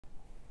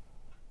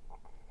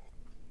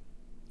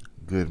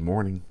Good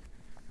morning.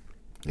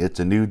 It's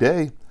a new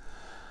day.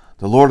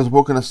 The Lord has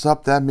woken us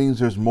up. That means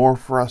there's more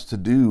for us to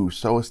do.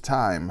 So it's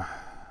time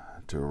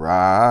to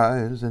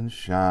rise and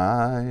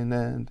shine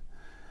and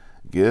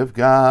give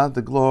God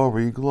the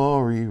glory,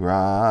 glory.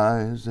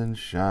 Rise and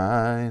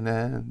shine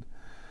and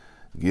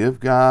give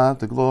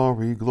God the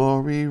glory,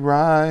 glory.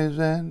 Rise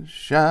and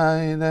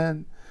shine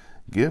and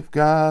give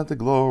God the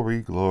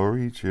glory,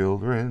 glory,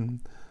 children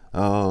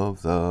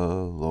of the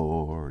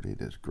Lord. It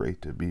is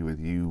great to be with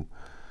you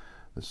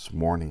this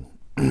morning.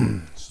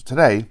 So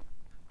today,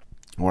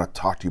 I want to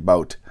talk to you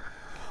about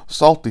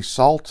salty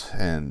salt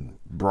and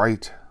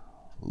bright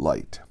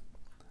light.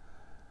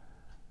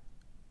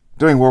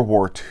 During World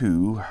War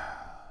II,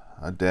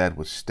 a dad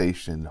was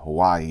stationed in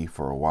Hawaii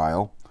for a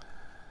while.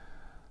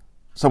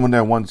 Someone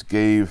there once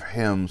gave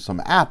him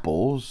some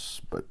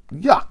apples, but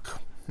yuck!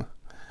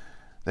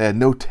 They had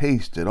no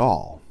taste at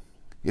all.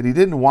 Yet he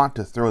didn't want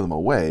to throw them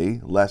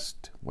away,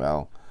 lest,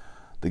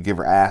 the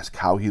giver asked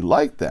how he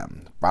liked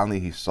them.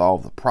 Finally, he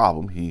solved the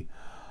problem. He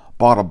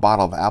bought a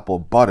bottle of apple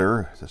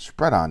butter to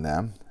spread on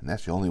them, and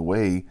that's the only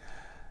way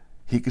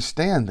he could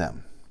stand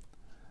them.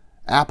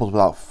 Apples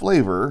without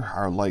flavor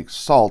are like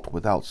salt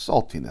without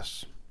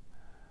saltiness.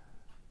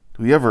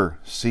 Do we ever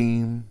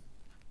seem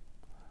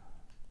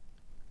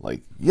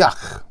like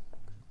yuck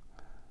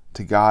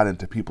to God and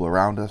to people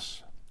around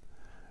us?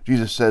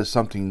 Jesus says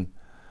something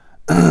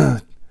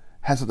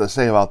has something to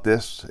say about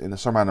this in the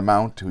Sermon on the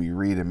Mount we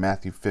read in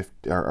Matthew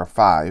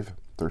 5,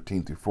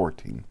 13 through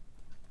 14.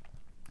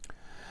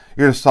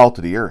 You're the salt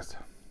of the earth.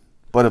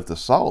 But if the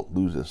salt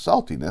loses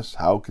saltiness,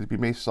 how can it be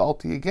made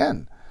salty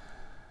again?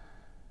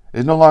 It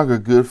is no longer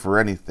good for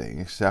anything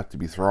except to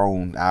be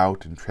thrown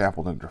out and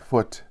trampled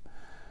underfoot.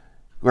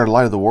 You are the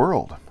light of the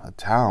world. A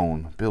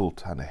town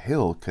built on a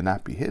hill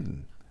cannot be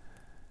hidden.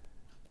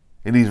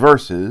 In these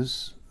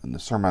verses, in the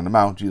Sermon on the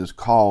Mount, Jesus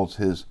calls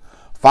his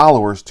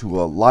followers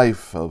to a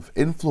life of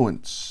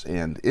influence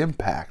and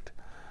impact.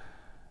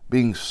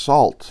 Being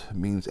salt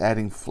means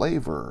adding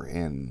flavor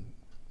and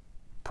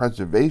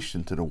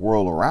preservation to the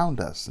world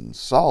around us, and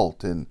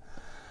salt in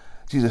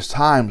Jesus'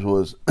 times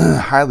was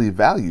highly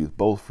valued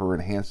both for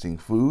enhancing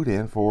food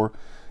and for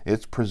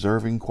its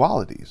preserving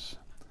qualities.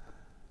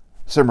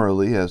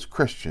 Similarly, as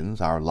Christians,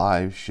 our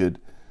lives should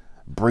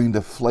bring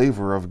the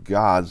flavor of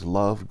God's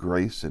love,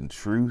 grace, and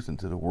truth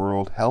into the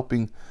world,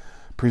 helping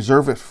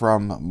preserve it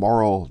from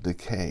moral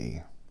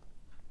decay.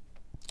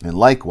 And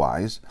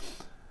likewise,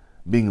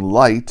 being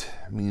light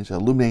means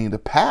illuminating the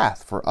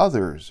path for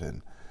others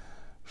and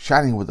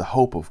shining with the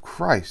hope of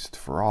Christ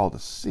for all to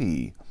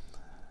see.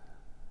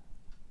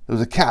 There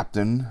was a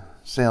captain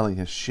sailing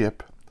his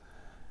ship.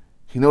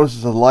 He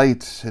notices a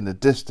light in the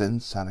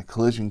distance on a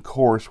collision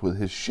course with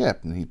his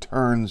ship, and he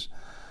turns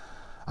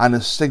on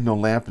his signal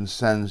lamp and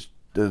sends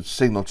the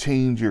signal,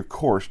 "Change your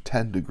course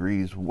 10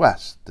 degrees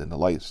west." And the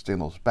light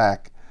signals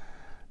back,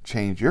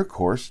 "Change your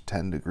course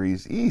 10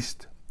 degrees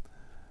east."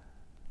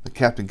 The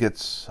captain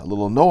gets a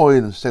little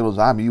annoyed and signals,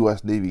 "I'm a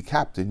U.S. Navy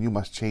captain. You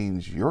must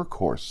change your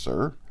course,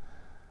 sir."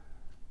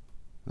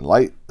 The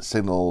light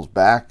signals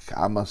back,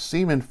 "I'm a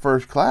seaman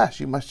first class.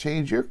 You must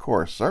change your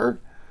course, sir."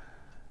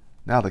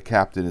 Now the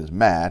captain is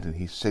mad and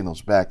he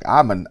signals back,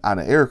 on an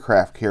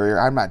aircraft carrier.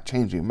 I'm not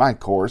changing my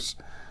course."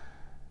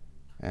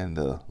 And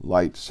the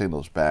light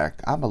signals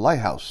back, "I'm a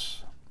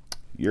lighthouse.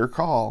 Your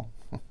call."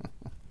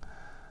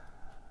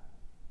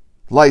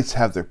 Lights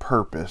have their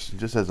purpose.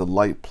 Just as a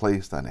light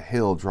placed on a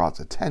hill draws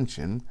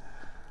attention,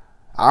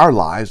 our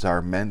lives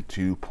are meant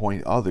to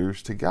point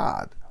others to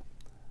God.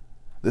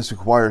 This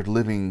requires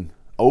living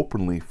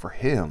openly for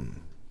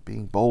Him,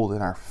 being bold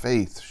in our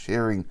faith,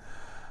 sharing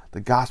the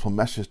gospel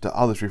message to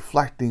others,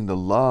 reflecting the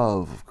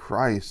love of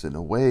Christ in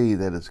a way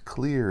that is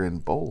clear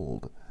and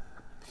bold.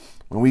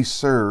 When we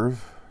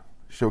serve,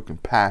 show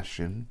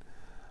compassion,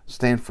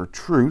 stand for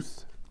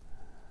truth,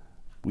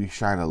 we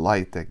shine a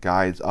light that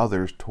guides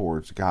others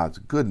towards God's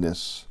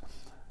goodness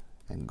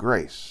and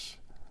grace.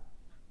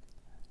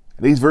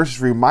 And these verses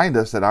remind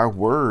us that our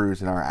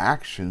words and our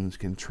actions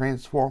can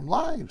transform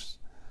lives.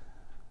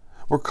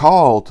 We're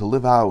called to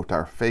live out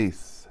our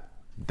faith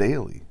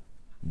daily,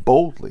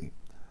 boldly,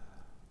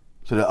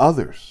 so that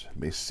others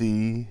may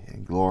see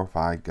and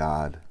glorify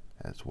God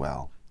as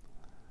well.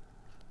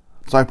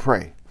 So I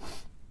pray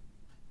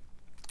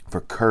for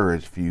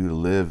courage for you to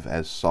live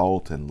as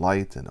salt and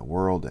light in a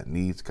world that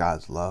needs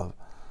God's love.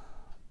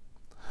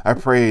 I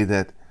pray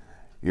that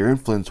your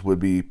influence would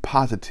be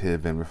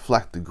positive and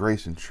reflect the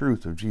grace and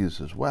truth of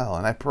Jesus as well.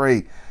 And I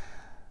pray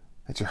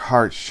that your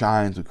heart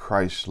shines with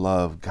Christ's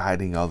love,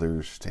 guiding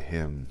others to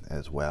Him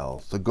as well.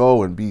 So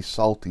go and be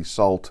salty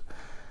salt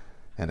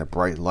and a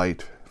bright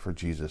light for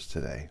Jesus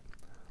today.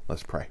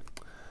 Let's pray.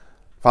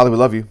 Father, we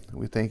love you.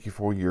 We thank you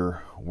for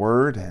your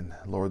word. And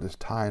Lord, this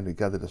time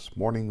together this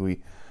morning,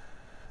 we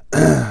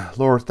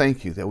Lord,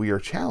 thank you that we are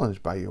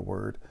challenged by your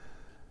word.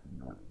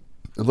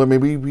 Lord, may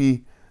we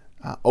be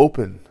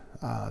open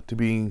to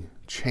being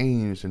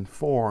changed and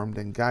formed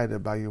and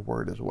guided by your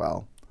word as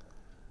well.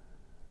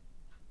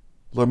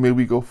 Lord, may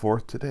we go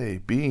forth today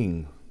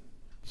being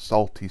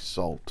salty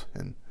salt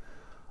and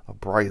a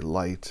bright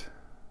light.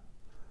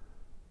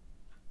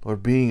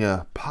 Lord, being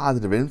a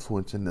positive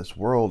influence in this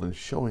world and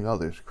showing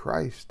others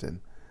Christ,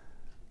 and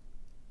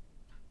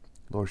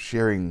Lord,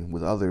 sharing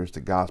with others the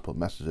gospel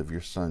message of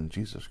your Son,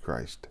 Jesus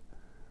Christ.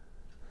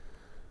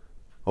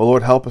 Oh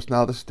Lord, help us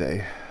now this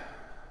day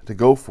to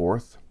go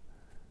forth,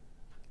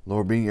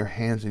 Lord, being your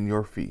hands and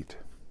your feet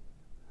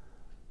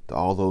to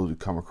all those who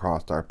come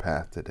across our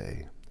path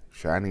today,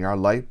 shining our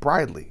light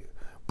brightly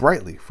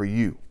for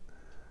you.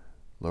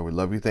 Lord, we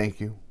love you,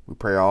 thank you. We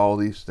pray all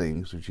these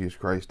things through Jesus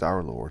Christ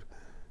our Lord,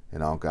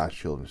 and all God's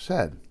children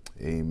said,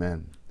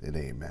 amen and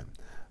amen.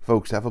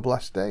 Folks, have a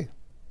blessed day,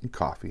 and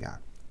coffee on.